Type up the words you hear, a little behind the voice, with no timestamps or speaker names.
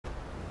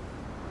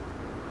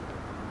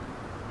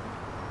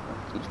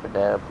Teach my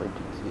dad how to play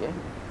GTA.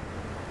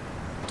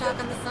 Talk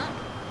on the phone.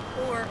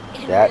 Or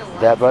in That real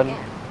life. that button?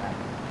 Again.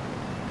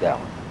 That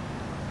one.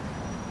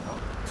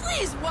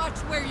 Please watch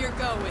where you're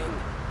going.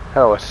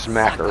 Oh, a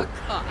smacker.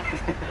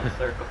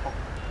 Circle.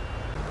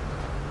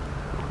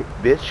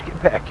 Bitch,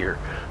 get back here.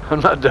 I'm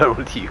not done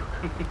with you.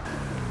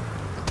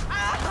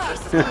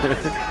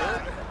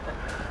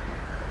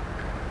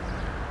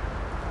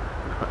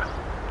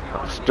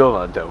 I'm still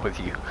not done with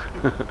you.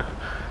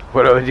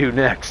 What do I do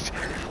next?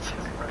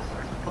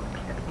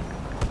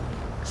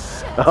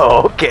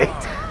 Oh, okay.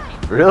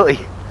 Really?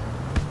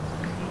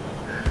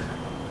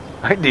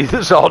 I can do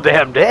this all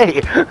damn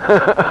day.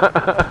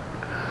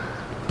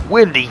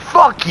 Wendy,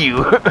 fuck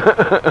you.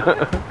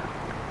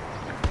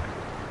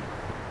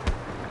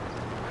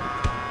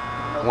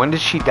 When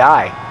did she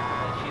die?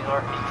 She's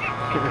already.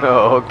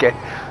 Oh, okay.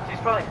 She's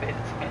probably busy.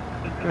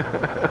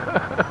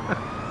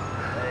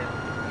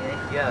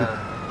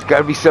 Yeah. It's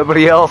gotta be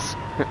somebody else.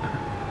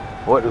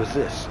 What was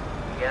this?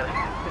 You gotta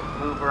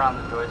move around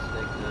the joystick to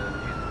use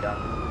the gun.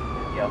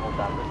 Yeah, hold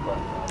down this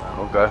button.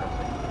 Okay.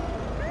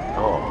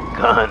 Oh,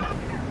 gun.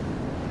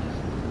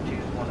 Just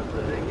choose one of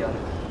the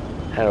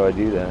guns. How do I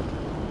do that?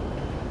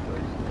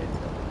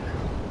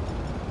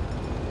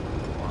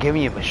 Give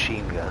me a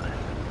machine gun.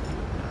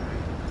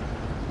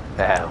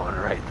 That one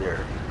right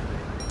there.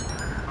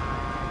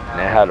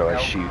 Now how do I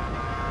shoot?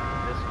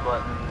 This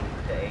button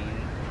to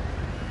aim,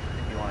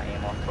 if you want to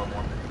aim on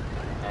someone,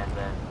 and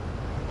then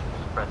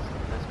just press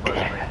this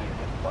button right here to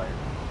fire.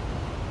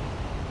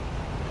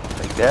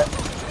 Like that?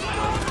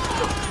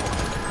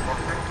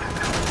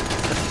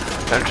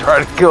 I'm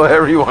trying to kill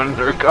everyone in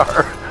their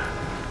car.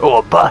 Oh,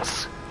 a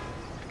bus.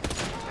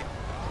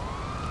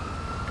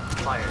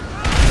 Fire.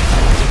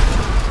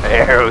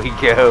 There we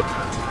go.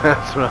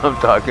 That's what I'm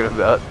talking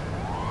about.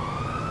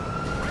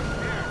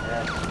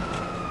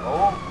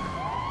 Oh,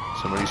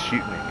 Somebody's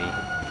shooting at me.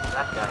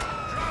 that guy.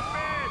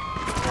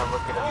 Now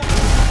look at him.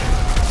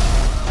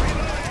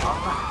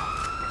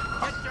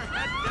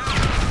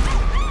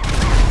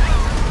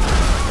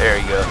 There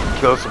you go.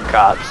 Kill some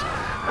cops.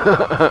 That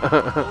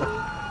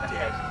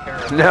guy's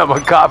terrible. Now I'm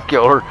a cop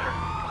killer.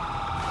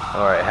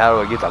 Alright, how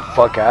do I get the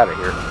fuck out of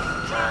here? Just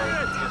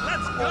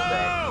hold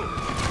that.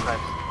 Press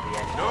the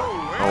end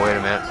button. Oh, wait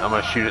a minute. I'm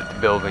gonna shoot at the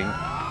building.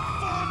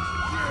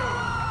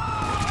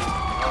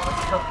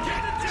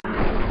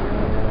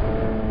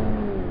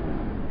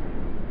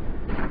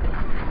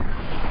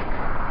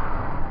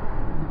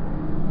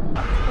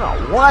 Oh,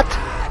 what?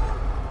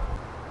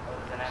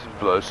 Just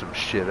blow some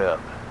shit up.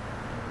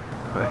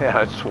 Yeah,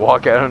 I just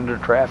walk out under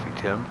traffic,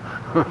 Tim.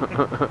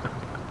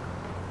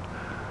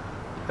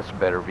 That's a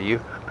better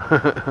view.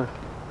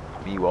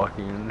 Me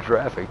walking into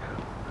traffic.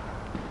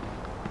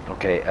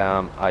 Okay,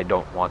 I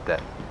don't want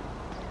that.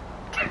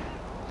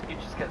 You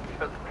just got to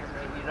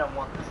you don't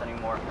want this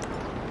anymore.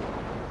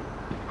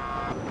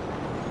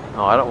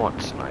 No, I don't want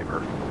the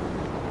sniper.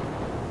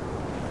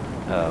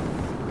 Well,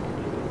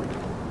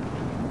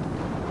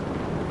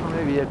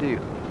 maybe I do.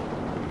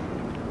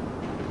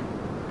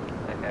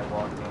 That guy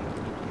walked in.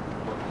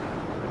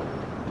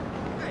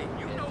 Hey,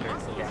 you know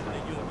muscles in the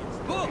unions.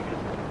 Boom!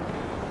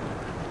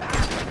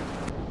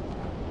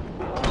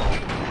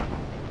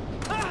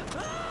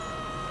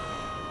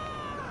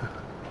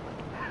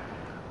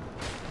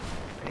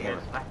 Damn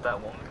it. Smack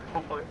that one.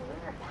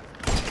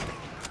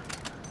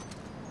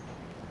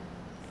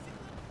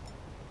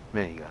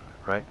 Minigun,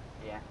 right?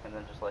 Yeah, and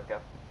then just let go.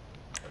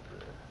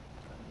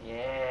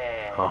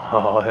 Yeah.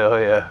 Oh, hell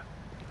yeah.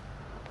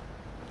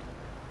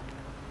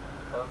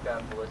 Oh,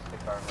 got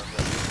ballistic armor.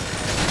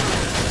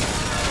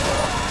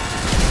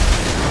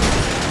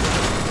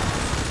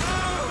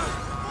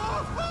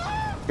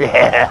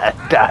 Yeah,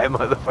 die,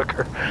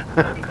 motherfucker.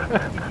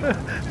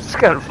 It's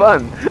kind of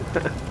fun. I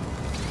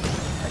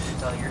should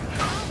tell you.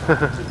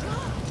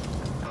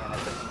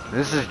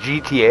 This is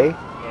GTA?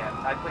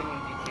 Yeah, I put you in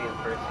GTA the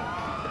first thing.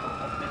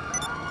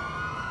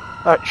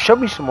 Alright, show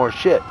me some more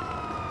shit.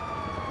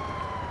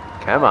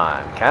 Come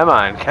on, come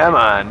on, come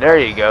on. There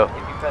you go. If you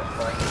press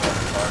blank, you have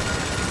the car.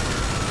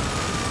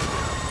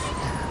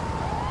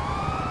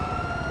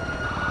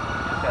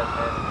 You just gotta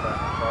stand in front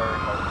of the car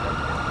and hold it.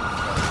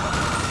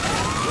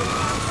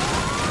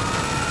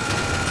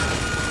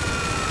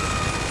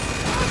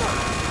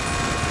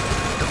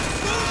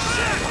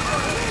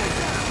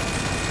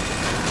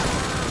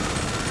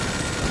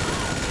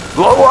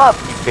 Blow up,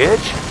 you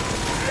bitch.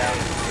 Down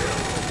here.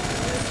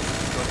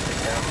 Go sit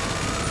down.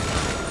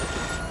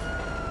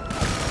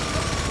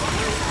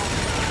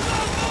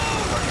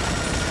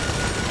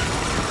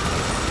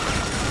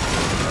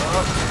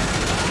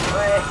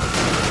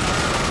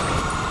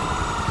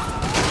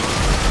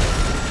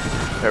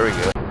 There we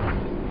go.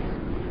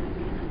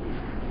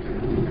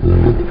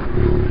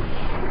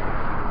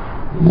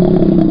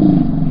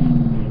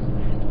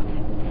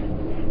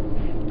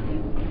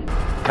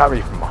 Caught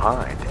me from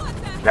behind.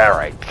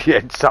 Alright,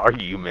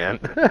 sorry you, man.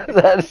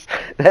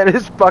 that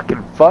is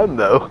fucking fun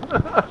though. Do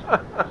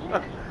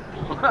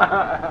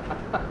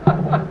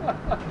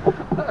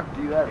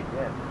that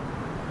again.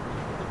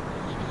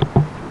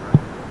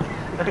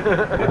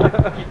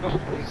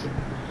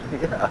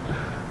 Yeah.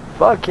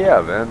 Fuck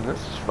yeah, man. This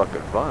is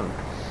fucking fun.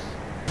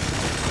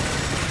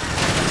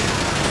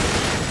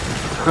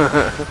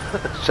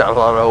 Shot a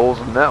lot of holes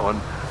in that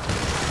one.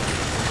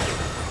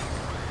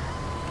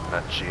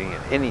 Not shooting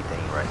at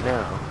anything right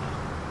now.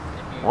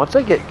 Once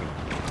I get...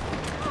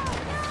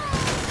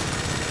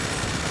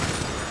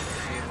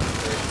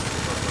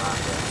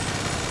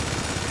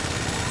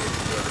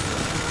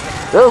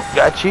 Oh,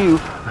 got you.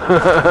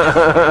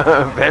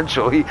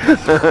 Eventually.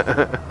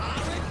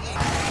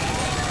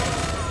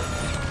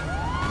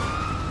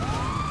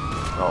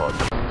 Oh.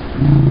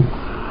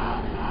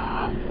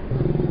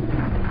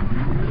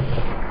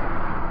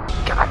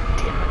 God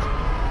damn it.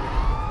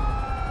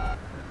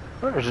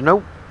 Well, there's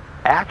no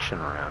action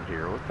around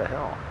here. What the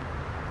hell?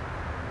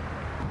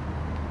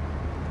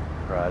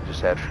 Right, I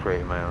just have to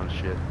create my own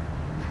shit.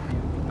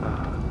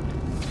 Oh.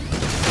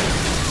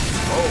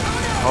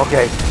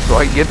 Okay, so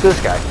I can get this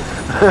guy.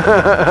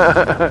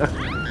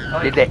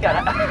 Oh, You're dead.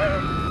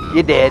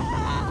 You're dead.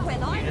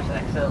 You just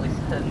accidentally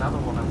set another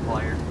one on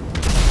fire.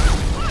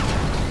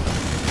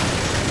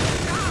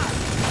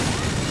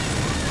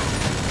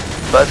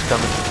 Buzz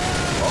coming.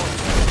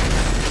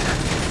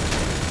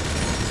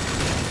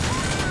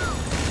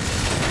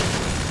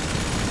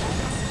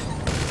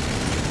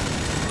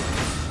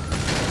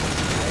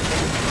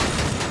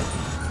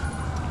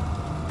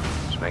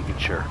 Just making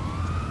sure.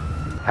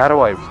 How do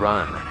I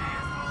run? Just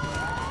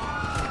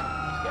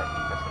gotta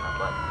keep pressing that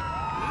button.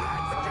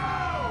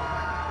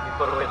 You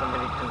put away the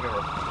mini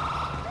controller.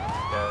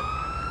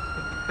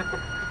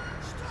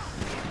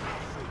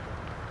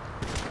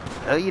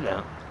 No, you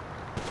don't.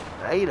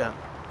 No, you don't.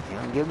 You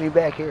don't get me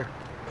back here.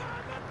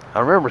 I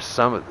remember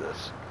some of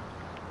this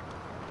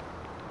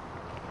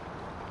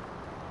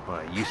when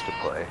I used to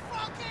play.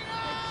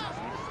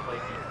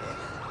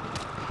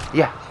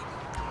 Yeah.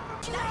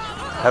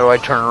 How do I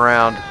turn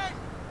around?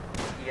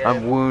 Yeah,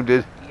 I'm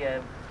wounded.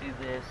 yeah, do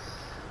this.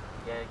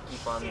 Yeah,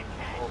 keep on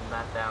holding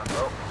that down.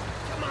 Oh.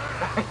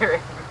 You're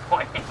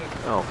pointing.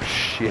 Oh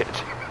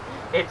shit.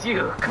 It's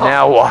you.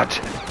 Now what?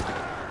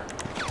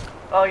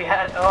 Oh,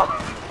 yeah.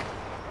 Oh.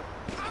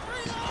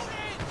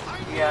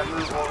 Yeah,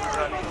 move while we're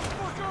running.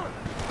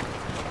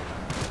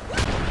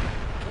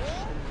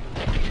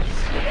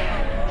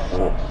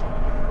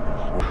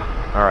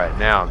 Alright,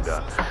 now I'm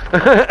done.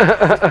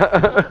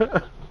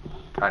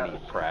 I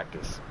need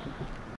practice.